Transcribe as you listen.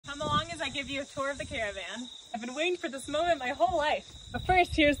give you a tour of the caravan. I've been waiting for this moment my whole life. But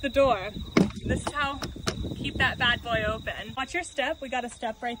first, here's the door. This is how keep that bad boy open. Watch your step. We got a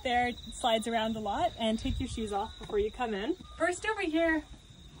step right there. It slides around a lot, and take your shoes off before you come in. First over here,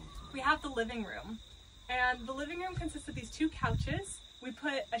 we have the living room. And the living room consists of these two couches. We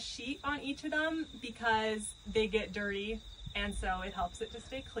put a sheet on each of them because they get dirty, and so it helps it to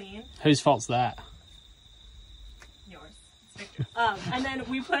stay clean. Whose fault's that? Yours. And then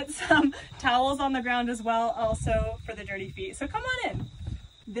we put some towels on the ground as well, also for the dirty feet. So come on in.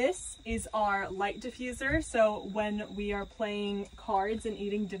 This is our light diffuser. So when we are playing cards and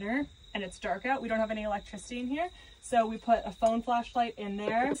eating dinner and it's dark out, we don't have any electricity in here. So we put a phone flashlight in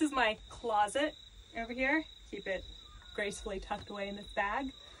there. This is my closet over here. Keep it gracefully tucked away in this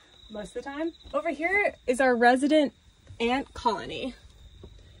bag most of the time. Over here is our resident ant colony.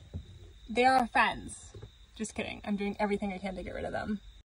 They are our friends. Just kidding. I'm doing everything I can to get rid of them.